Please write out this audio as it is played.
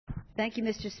Thank you,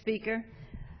 Mr. Speaker.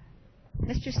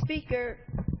 Mr. Speaker,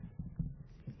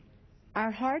 our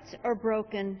hearts are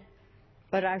broken,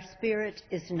 but our spirit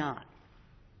is not.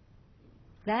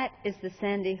 That is the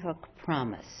Sandy Hook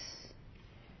promise.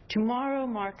 Tomorrow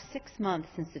marks 6 months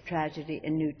since the tragedy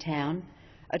in Newtown,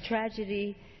 a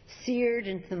tragedy seared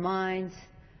into the minds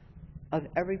of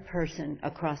every person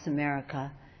across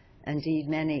America, indeed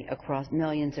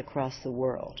millions across the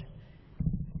world.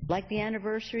 Like the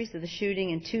anniversaries of the shooting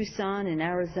in Tucson, in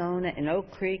Arizona, in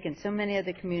Oak Creek, and so many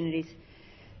other communities,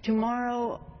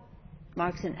 tomorrow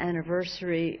marks an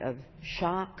anniversary of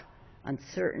shock,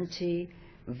 uncertainty,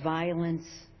 violence,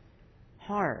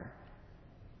 horror.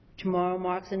 Tomorrow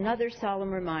marks another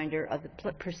solemn reminder of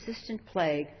the persistent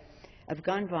plague of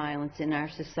gun violence in our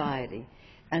society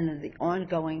and of the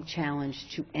ongoing challenge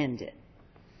to end it.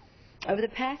 Over the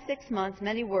past 6 months,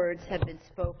 many words have been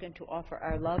spoken to offer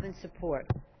our love and support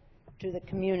to the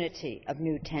community of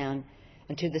Newtown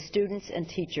and to the students and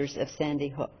teachers of Sandy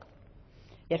Hook.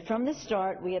 Yet from the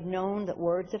start, we have known that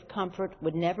words of comfort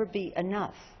would never be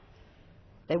enough.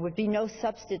 There would be no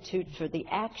substitute for the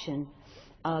action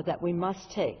that we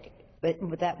must take, but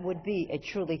that would be a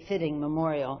truly fitting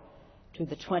memorial to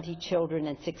the 20 children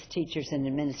and 6 teachers and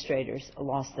administrators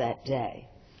lost that day.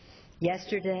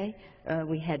 Yesterday,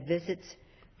 we had visits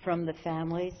from the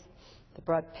families that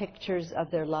brought pictures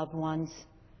of their loved ones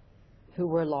who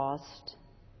were lost: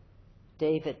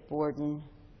 David Borden,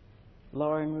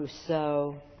 Lauren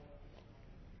Rousseau,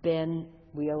 Benjamin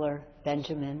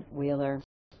Wheeler,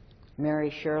 Mary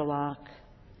Sherlock,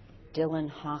 Dylan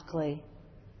Hockley.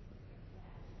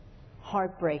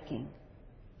 Heartbreaking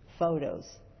photos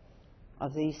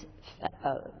of these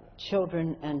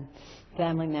children and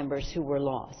family members who were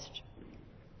lost.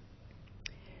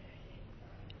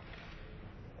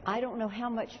 I don't know how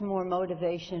much more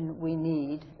motivation we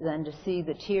need than to see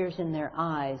the tears in their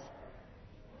eyes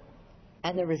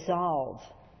and the resolve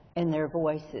in their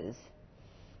voices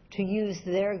to use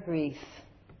their grief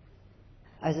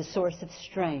as a source of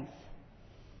strength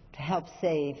to help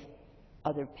save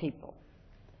other people.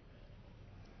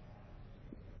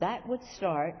 That would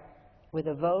start with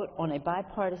a vote on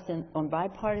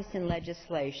bipartisan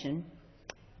legislation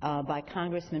by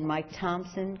Congressman Mike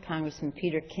Thompson, Congressman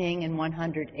Peter King, and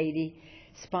 180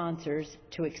 sponsors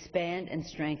to expand and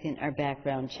strengthen our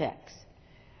background checks.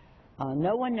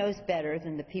 No one knows better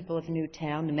than the people of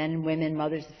Newtown, the men and women,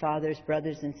 mothers and fathers,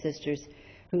 brothers and sisters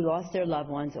who lost their loved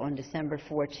ones on December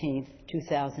 14,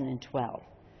 2012.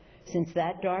 Since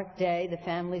that dark day, the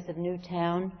families of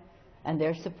Newtown and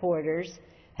their supporters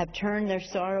have turned their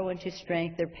sorrow into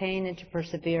strength, their pain into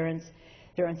perseverance,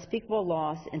 their unspeakable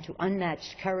loss into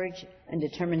unmatched courage and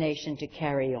determination to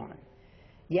carry on.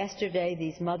 Yesterday,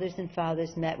 these mothers and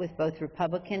fathers met with both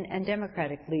Republican and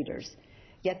Democratic leaders,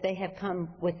 yet they have come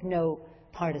with no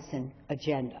partisan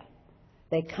agenda.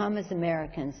 They come as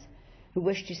Americans who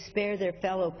wish to spare their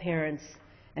fellow parents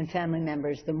and family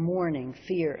members the mourning,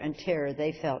 fear, and terror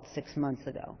they felt 6 months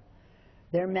ago.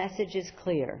 Their message is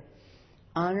clear: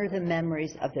 honor the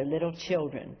memories of their little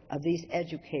children, of these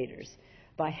educators,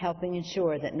 by helping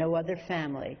ensure that no other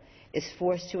family is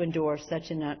forced to endure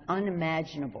such an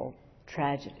unimaginable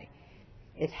tragedy.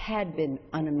 It had been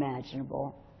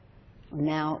unimaginable.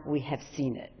 Now we have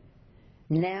seen it.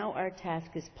 Now our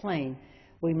task is plain.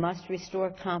 We must restore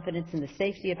confidence in the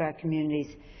safety of our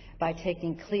communities by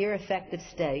taking clear, effective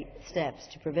steps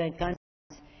to prevent gun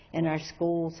violence in our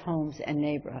schools, homes, and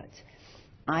neighborhoods.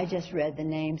 I just read the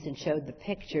names and showed the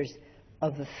pictures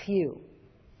of a few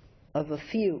of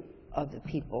the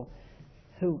people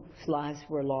whose lives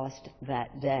were lost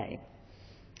that day.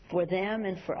 For them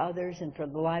and for others and for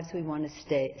the lives we want to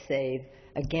save,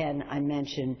 again, I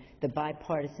mention the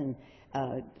bipartisan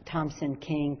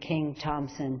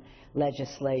King-Thompson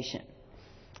legislation.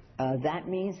 That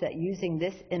means that using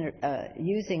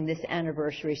this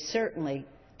anniversary certainly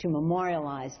to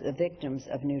memorialize the victims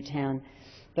of Newtown,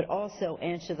 but also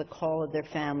answer the call of their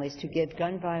families to give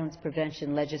gun violence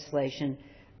prevention legislation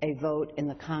a vote in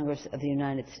the Congress of the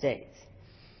United States.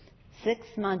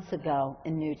 6 months ago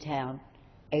in Newtown,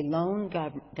 a lone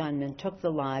gunman took the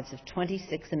lives of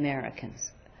 26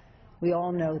 Americans. We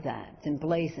all know that. It's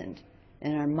emblazoned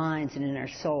in our minds and in our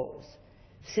souls.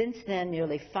 Since then,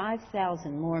 nearly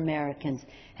 5,000 more Americans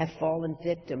have fallen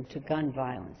victim to gun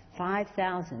violence.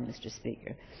 5,000, Mr.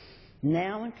 Speaker.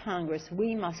 Now in Congress,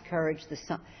 we must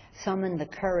summon the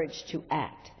courage to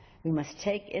act. We must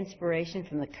take inspiration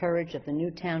from the courage of the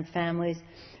Newtown families,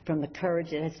 from the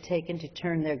courage it has taken to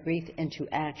turn their grief into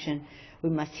action.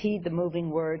 We must heed the moving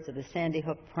words of the Sandy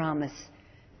Hook promise: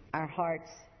 our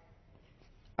hearts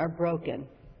are broken,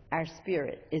 our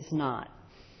spirit is not.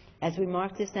 As we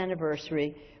mark this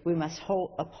anniversary, we must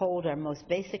uphold our most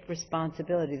basic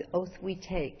responsibility, the oath we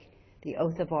take, the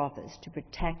oath of office, to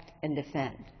protect and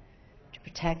defend. To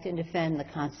protect and defend the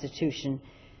Constitution,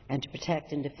 and to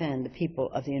protect and defend the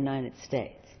people of the United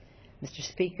States. Mr.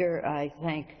 Speaker, I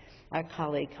thank our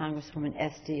colleague Congresswoman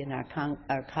Esty and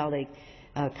our colleague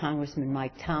Congressman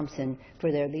Mike Thompson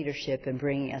for their leadership in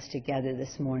bringing us together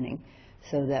this morning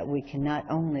so that we can not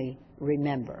only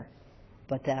remember,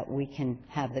 but that we can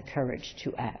have the courage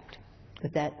to act.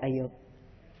 With that, I yield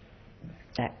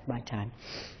back my time.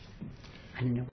 I don't know.